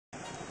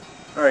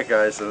Alright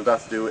guys, I'm about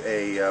to do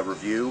a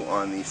review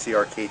on the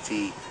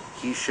CRKT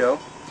Hisshou.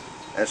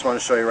 I just want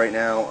to show you right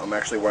now, I'm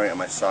actually wearing it on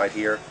my side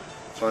here.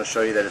 Just want to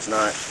show you that it's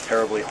not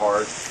terribly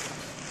hard. You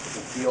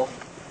can feel.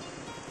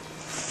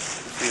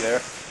 See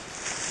there?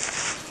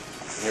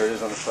 And here it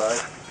is on the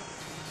side.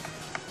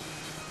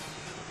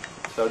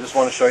 So I just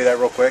want to show you that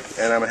real quick,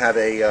 and I'm going to have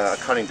a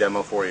cutting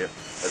demo for you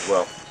as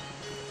well.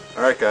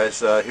 Alright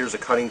guys, here's a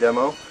cutting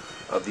demo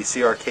of the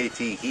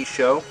CRKT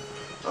Hisshou.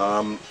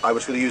 I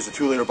was going to use the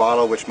 2-liter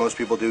bottle, which most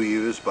people do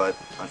use, but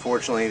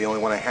unfortunately the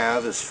only one I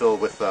have is filled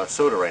with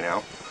soda right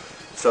now.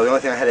 So the only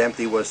thing I had to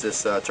empty was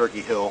this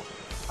Turkey Hill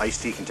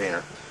iced tea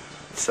container.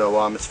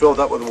 So it's filled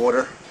up with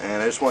water,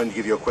 and I just wanted to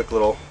give you a quick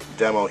little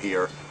demo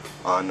here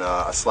on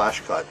a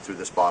slash cut through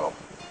this bottle.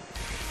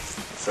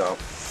 So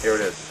here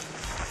it is.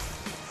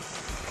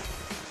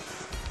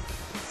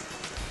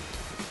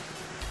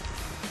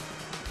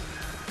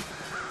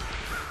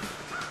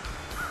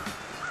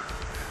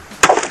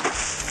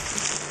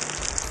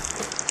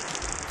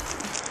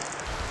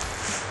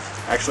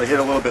 Actually hit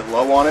a little bit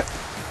low on it,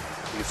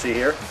 you can see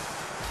here,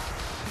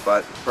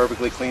 but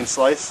perfectly clean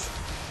slice.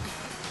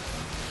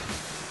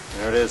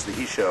 There it is, the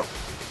Hisshou.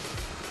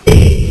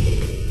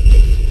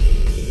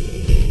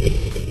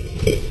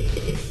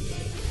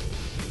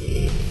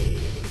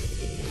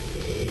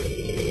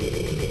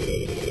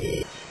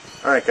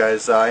 Alright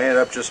guys, I ended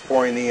up just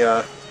pouring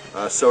the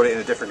soda in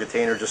a different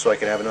container just so I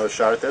can have another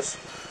shot at this.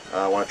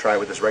 I want to try it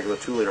with this regular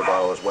 2-liter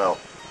bottle as well.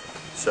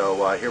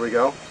 So here we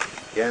go.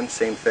 Again,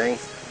 same thing.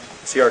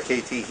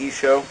 CRKT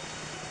Hisshou.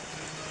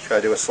 Just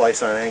gotta do a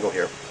slice on an angle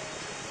here.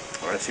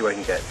 Alright, let's see what I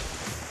can get.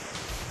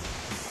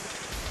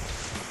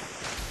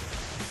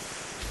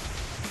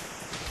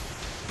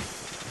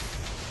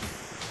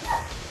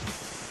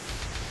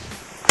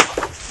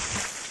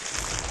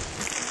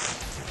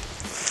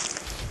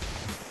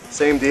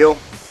 Same deal.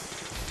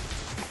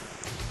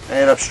 I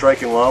ended up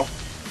striking low.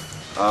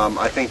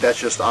 I think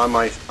that's just on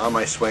my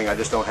swing. I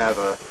just don't have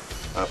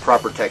a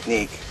proper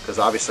technique because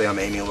obviously I'm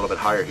aiming a little bit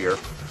higher here.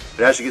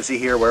 But as you can see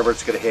here, wherever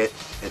it's going to hit,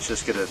 it's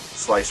just going to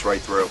slice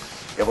right through.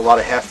 You have a lot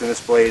of heft in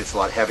this blade. It's a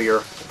lot heavier,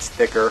 it's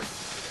thicker,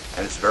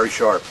 and it's very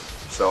sharp.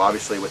 So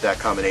obviously with that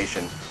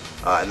combination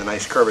and the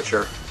nice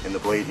curvature in the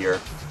blade here,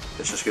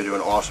 it's just going to do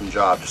an awesome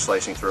job just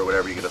slicing through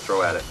whatever you're going to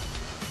throw at it.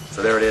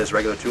 So there it is,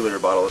 regular 2-liter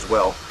bottle as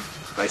well.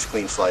 Nice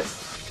clean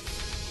slice.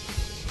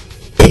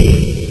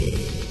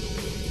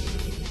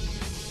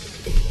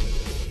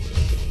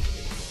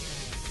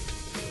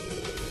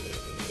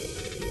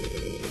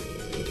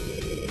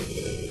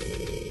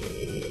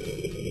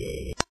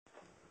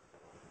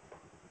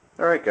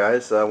 Alright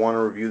guys, I want to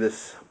review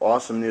this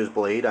awesome news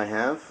blade I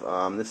have.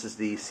 This is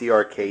the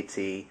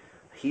CRKT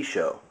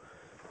Hisshou.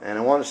 And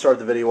I want to start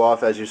the video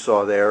off, as you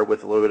saw there,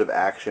 with a little bit of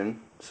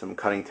action, some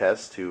cutting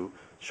tests to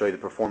show you the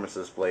performance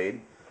of this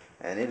blade.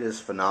 And it is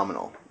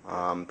phenomenal.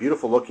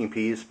 Beautiful looking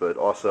piece, but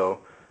also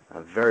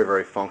a very,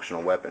 very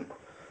functional weapon.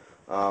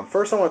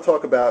 First I want to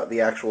talk about the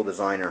actual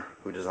designer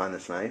who designed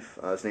this knife.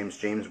 His name is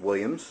James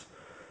Williams.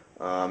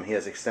 He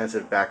has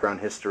extensive background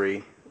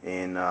history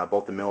in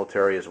both the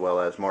military as well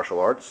as martial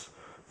arts.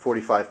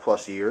 45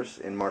 plus years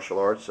in martial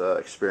arts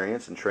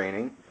experience and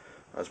training,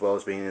 as well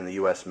as being in the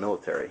U.S.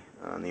 military,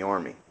 in the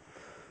Army.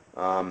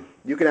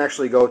 You can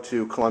actually go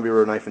to Columbia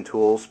Road Knife and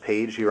Tools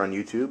page here on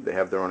YouTube. They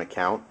have their own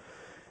account,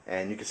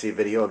 and you can see a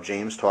video of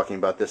James talking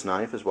about this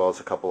knife as well as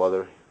a couple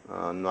other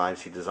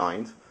knives he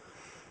designed.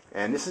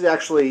 And this is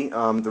actually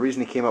the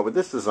reason he came up with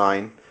this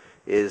design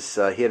is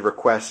he had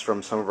requests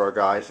from some of our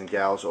guys and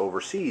gals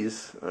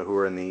overseas who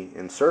are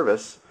in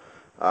service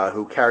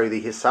who carry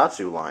the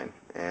Hisshou line,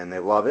 and they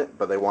love it,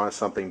 but they wanted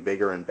something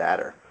bigger and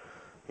badder,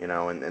 you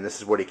know, and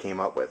this is what he came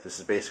up with. This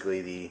is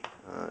basically the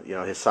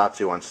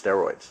Hisshou on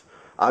steroids.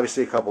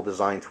 Obviously a couple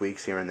design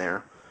tweaks here and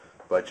there,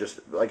 but just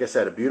like I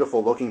said, a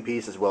beautiful looking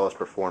piece as well as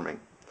performing.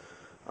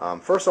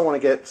 First I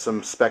want to get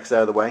some specs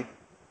out of the way,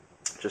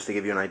 just to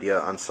give you an idea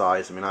on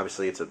size. I mean,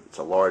 obviously it's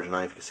a large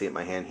knife. You can see it in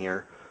my hand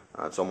here.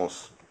 It's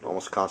almost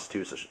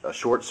constitutes a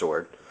short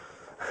sword,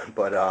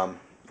 but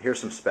here's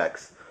some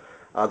specs.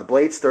 The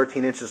blade's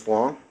 13 inches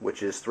long,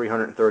 which is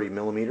 330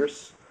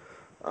 millimeters.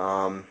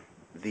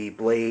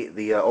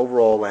 The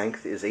overall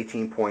length is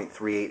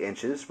 18.38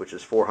 inches, which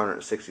is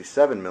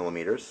 467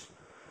 millimeters.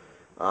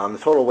 The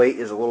total weight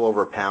is a little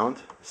over a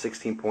pound,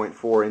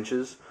 16.4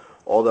 inches,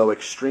 although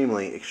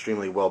extremely,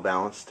 extremely well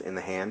balanced in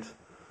the hand.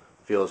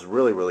 Feels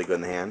really, really good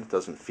in the hand. It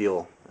doesn't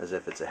feel as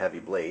if it's a heavy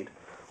blade,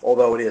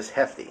 although it is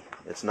hefty.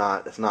 It's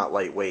not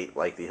lightweight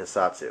like the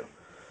Hisshou.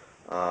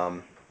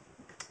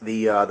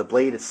 The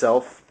blade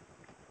itself,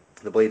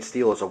 the blade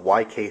steel, is a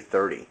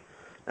YK30.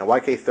 Now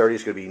YK30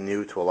 is going to be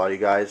new to a lot of you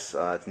guys.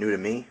 It's new to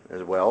me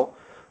as well.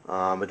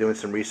 But doing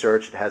some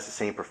research, it has the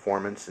same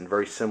performance and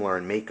very similar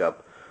in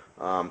makeup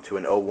to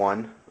an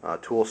 01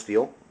 tool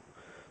steel.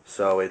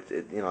 So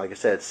like I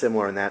said, it's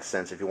similar in that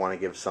sense if you want to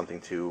give something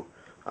to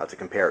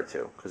compare it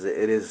to, because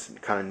it is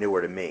kind of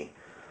newer to me.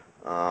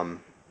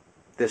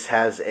 This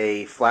has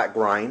a flat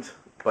grind,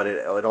 but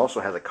it also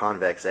has a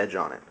convex edge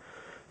on it.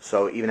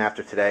 So even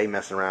after today,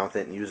 messing around with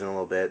it and using it a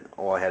little bit,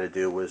 all I had to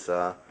do was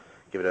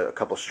give it a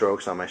couple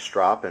strokes on my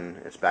strop, and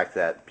it's back to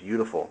that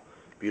beautiful,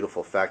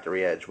 beautiful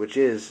factory edge, which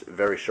is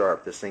very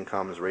sharp. This thing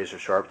comes razor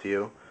sharp to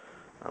you,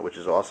 which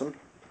is awesome.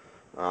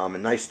 A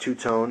nice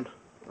two-tone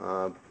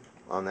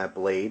on that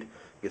blade.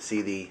 You can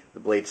see the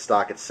blade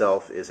stock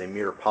itself is a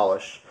mirror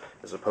polish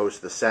as opposed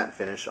to the satin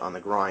finish on the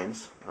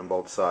grinds on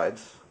both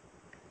sides.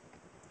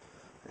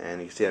 And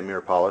you can see that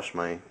mirror polish.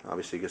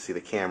 Obviously you can see the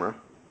camera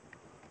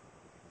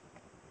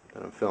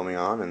that I'm filming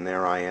on, and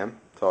there I am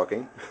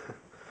talking.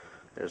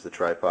 There's the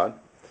tripod.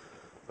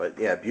 But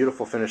yeah,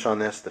 beautiful finish on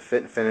this. The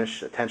fit and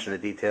finish, attention to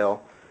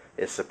detail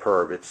is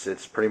superb.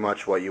 It's pretty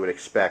much what you would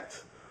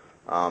expect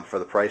for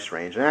the price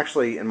range. And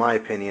actually, in my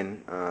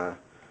opinion,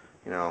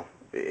 you know,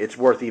 it's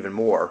worth even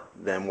more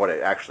than what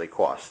it actually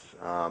costs.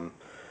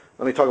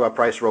 Let me talk about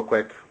price real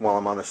quick while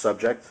I'm on the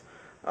subject.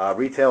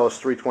 Retail is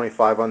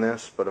 $325 on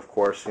this, but of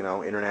course, you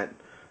know, internet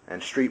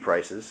and street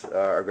prices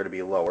are going to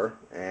be lower.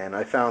 And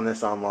I found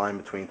this online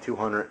between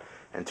 $200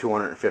 and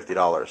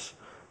 $250.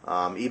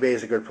 eBay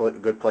is a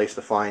good place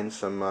to find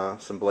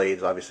some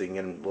blades. Obviously, you can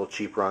get them a little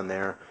cheaper on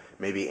there.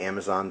 Maybe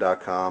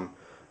Amazon.com.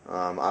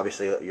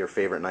 Obviously, your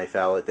favorite knife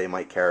outlet, they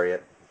might carry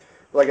it.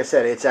 But like I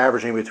said, it's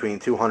averaging between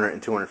 $200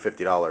 and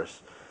 $250.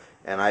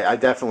 And I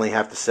definitely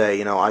have to say,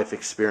 you know, I've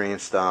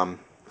experienced some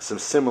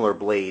similar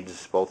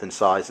blades, both in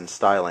size and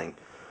styling,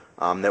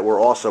 that were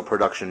also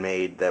production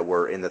made, that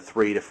were in the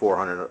 $300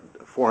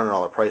 to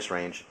 $400 price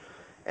range,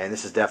 and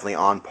this is definitely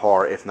on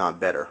par, if not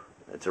better.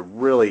 It's a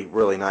really,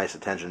 really nice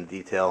attention to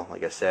detail.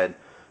 Like I said,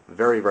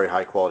 very, very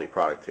high quality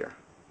product here.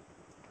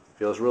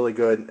 Feels really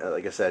good.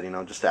 Like I said, you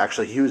know, just to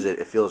actually use it,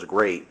 it feels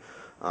great.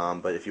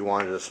 But if you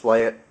wanted to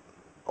display it,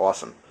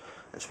 awesome.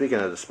 And speaking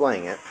of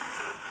displaying it,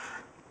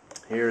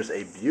 here's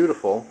a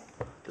beautiful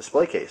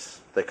display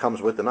case that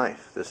comes with the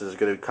knife. This is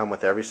going to come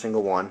with every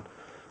single one.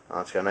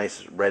 It's got a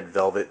nice red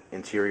velvet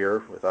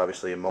interior with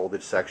obviously a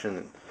molded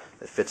section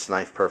that fits the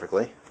knife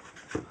perfectly.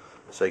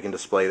 So you can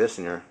display this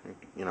in your,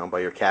 you know, by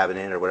your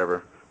cabinet or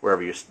whatever,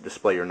 wherever you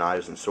display your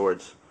knives and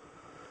swords.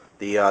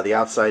 The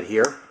outside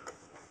here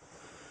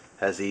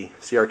has the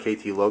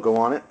CRKT logo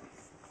on it.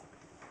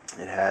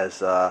 It has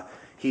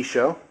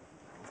Hisshou,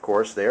 of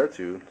course, there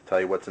to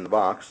tell you what's in the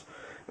box.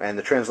 And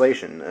the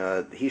translation,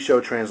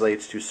 Hisshou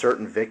translates to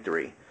certain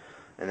victory.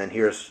 And then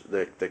here's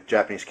the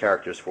Japanese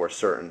characters for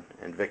certain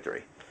and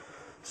victory.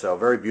 So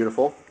very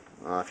beautiful.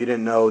 If you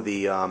didn't know,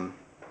 the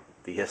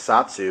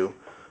Hisatsu,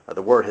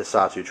 the word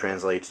Hisatsu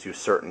translates to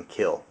certain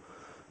kill.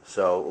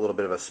 So a little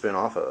bit of a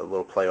spin-off, a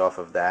little play off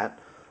of that.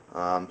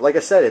 Like I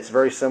said, it's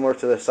very similar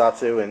to the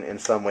Hisatsu in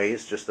some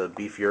ways, just a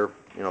beefier,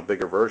 you know,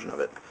 bigger version of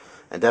it,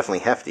 and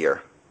definitely heftier.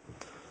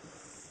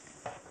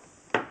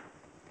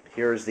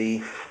 Here's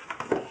the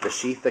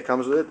sheath that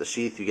comes with it. The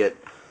sheath you get,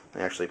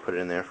 I actually put it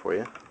in there for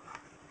you.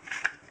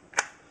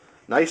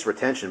 Nice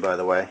retention, by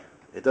the way.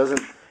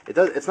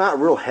 It's not a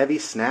real heavy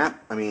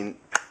snap. I mean,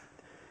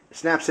 it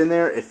snaps in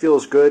there. It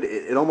feels good.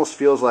 It almost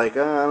feels like,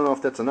 I don't know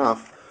if that's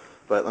enough,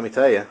 but let me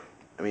tell you,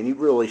 I mean, you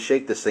really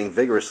shake this thing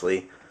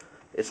vigorously,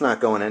 it's not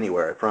going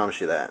anywhere, I promise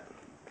you that.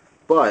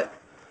 But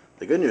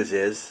the good news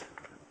is,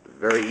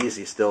 very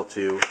easy still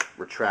to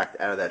retract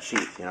out of that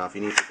sheath. You know, if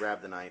you need to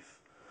grab the knife,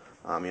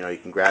 you know, you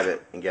can grab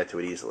it and get to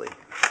it easily.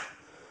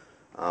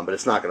 But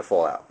it's not going to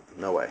fall out.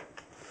 No way.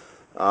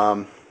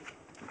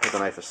 Put the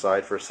knife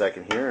aside for a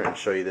second here and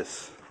show you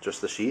this,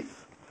 just the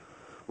sheath.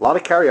 A lot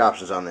of carry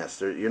options on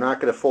this. You're not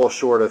going to fall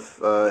short of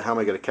how am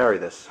I going to carry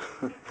this.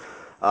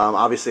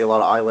 Obviously a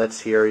lot of eyelets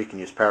here. You can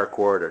use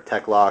paracord or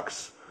tech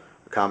locks,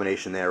 a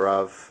combination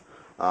thereof.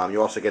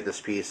 You also get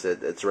this piece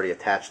that's already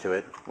attached to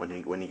it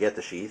when you get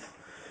the sheath.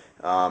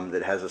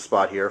 That has a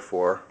spot here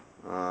for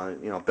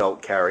you know,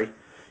 belt carry.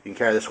 You can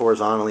carry this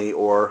horizontally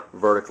or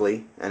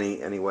vertically,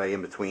 any way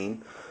in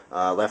between.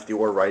 Lefty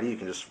or righty, you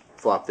can just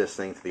flop this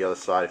thing to the other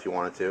side if you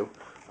wanted to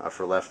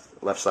for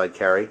left side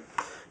carry.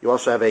 You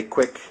also have a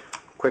quick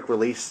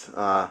release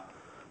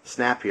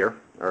snap here,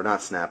 or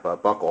not snap,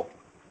 buckle,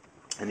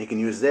 and you can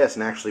use this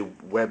and actually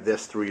web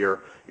this through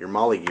your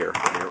molly gear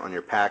on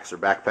your packs or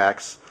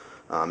backpacks,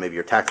 maybe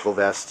your tactical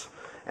vest,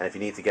 and if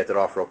you need to get that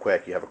off real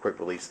quick, you have a quick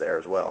release there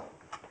as well.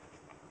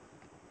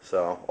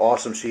 So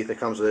awesome sheath that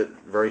comes with it,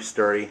 very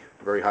sturdy,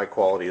 very high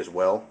quality as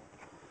well,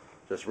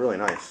 just really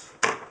nice.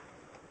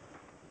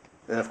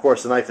 And of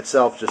course the knife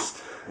itself,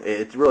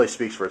 it really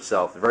speaks for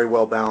itself. Very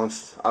well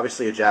balanced,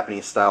 obviously a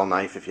Japanese style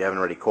knife if you haven't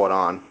already caught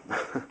on.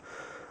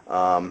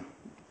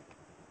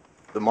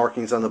 The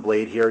markings on the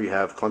blade here, you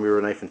have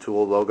Columbia Knife and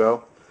Tool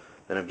logo.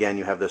 Then again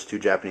you have those two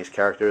Japanese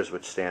characters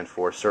which stand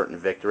for certain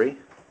victory.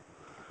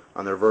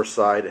 On the reverse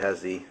side it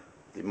has the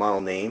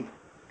model name,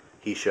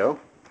 Hisshou.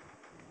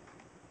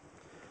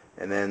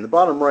 And then the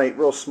bottom right,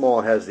 real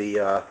small, has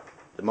the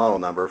model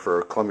number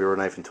for Columbia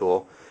Knife and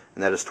Tool,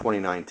 and that is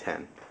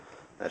 2910.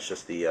 That's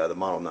just the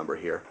model number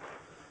here.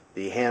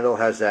 The handle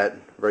has that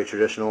very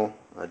traditional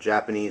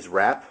Japanese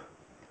wrap,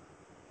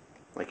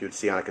 like you would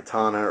see on a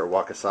katana or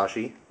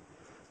wakizashi.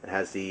 It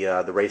has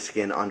the race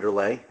skin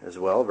underlay as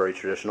well, very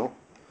traditional.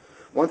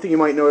 One thing you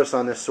might notice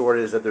on this sword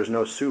is that there's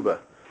no tsuba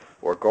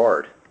or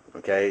guard.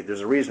 Okay,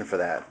 there's a reason for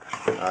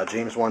that.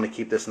 James wanted to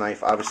keep this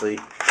knife, obviously,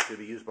 to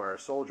be used by our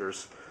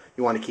soldiers.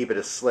 You want to keep it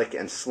as slick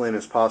and slim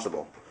as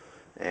possible.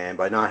 And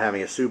by not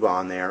having a Tsuba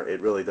on there, it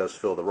really does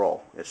fill the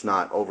role. It's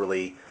not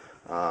overly,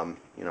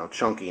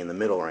 chunky in the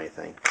middle or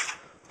anything.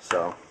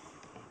 So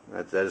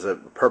that is a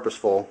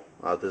purposeful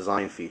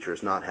design feature,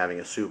 is not having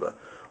a Tsuba.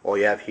 All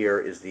you have here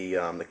is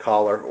the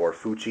collar or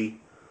fuchi.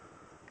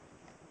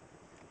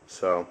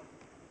 So,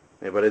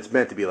 yeah, but it's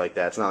meant to be like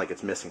that. It's not like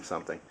it's missing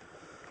something.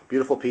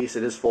 Beautiful piece.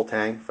 It is full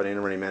tang. If I didn't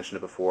already mention it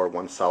before,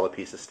 one solid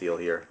piece of steel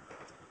here.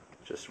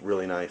 Just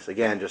really nice.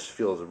 Again, just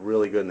feels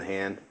really good in the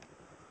hand.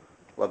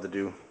 Love to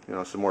do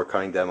some more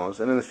cutting demos,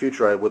 and in the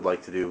future I would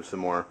like to do some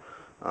more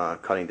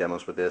cutting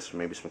demos with this,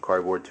 maybe some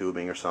cardboard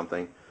tubing or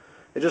something.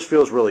 It just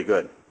feels really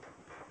good.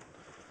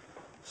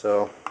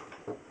 So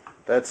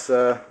that's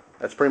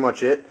pretty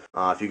much it.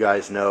 If you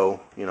guys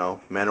know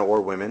men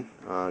or women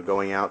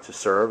going out to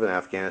serve in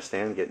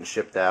Afghanistan, getting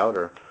shipped out,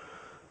 or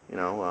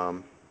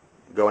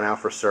going out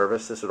for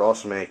service, this would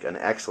also make an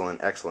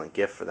excellent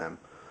gift for them.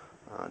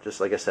 Just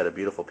like I said, a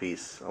beautiful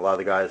piece. A lot of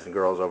the guys and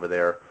girls over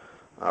there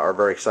are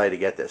very excited to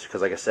get this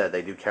because, like I said,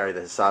 they do carry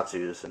the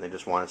Hissatsus and they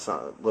just want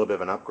a little bit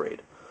of an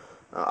upgrade.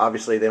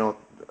 Obviously, they don't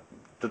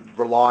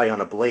rely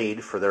on a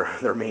blade for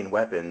their main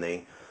weapon.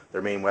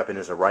 Their main weapon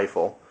is a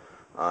rifle.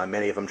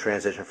 Many of them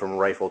transition from a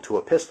rifle to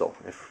a pistol.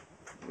 If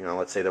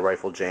let's say the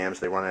rifle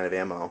jams, they run out of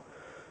ammo.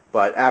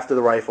 But after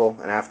the rifle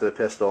and after the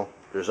pistol,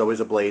 there's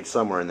always a blade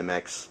somewhere in the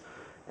mix.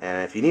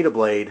 And if you need a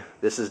blade,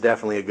 this is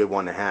definitely a good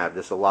one to have.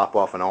 This will lop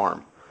off an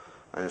arm.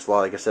 And it's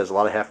like I said, there's a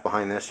lot of heft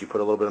behind this. You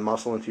put a little bit of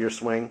muscle into your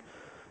swing,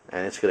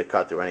 and it's going to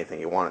cut through anything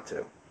you want it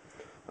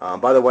to.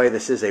 By the way,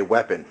 this is a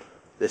weapon.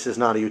 This is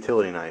not a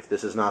utility knife.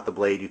 This is not the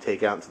blade you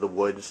take out into the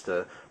woods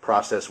to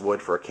process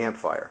wood for a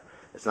campfire.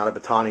 It's not a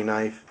batoning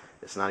knife.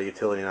 It's not a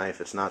utility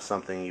knife. It's not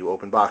something you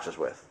open boxes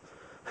with.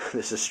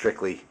 This is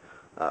strictly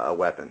a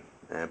weapon.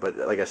 But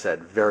like I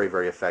said,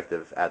 very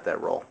effective at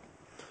that role.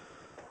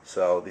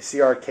 So the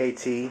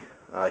CRKT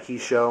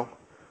Hisshou,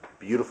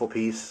 beautiful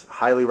piece,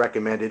 highly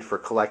recommended for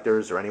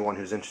collectors or anyone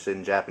who's interested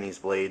in Japanese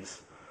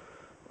blades.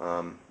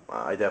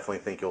 I definitely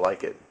think you'll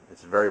like it.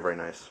 It's very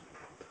nice.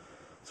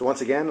 So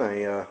once again,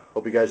 I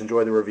hope you guys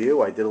enjoyed the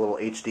review. I did a little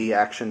HD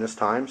action this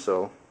time,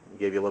 so I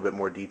gave you a little bit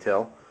more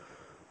detail.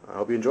 I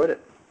hope you enjoyed it.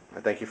 I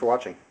thank you for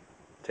watching.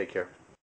 Take care.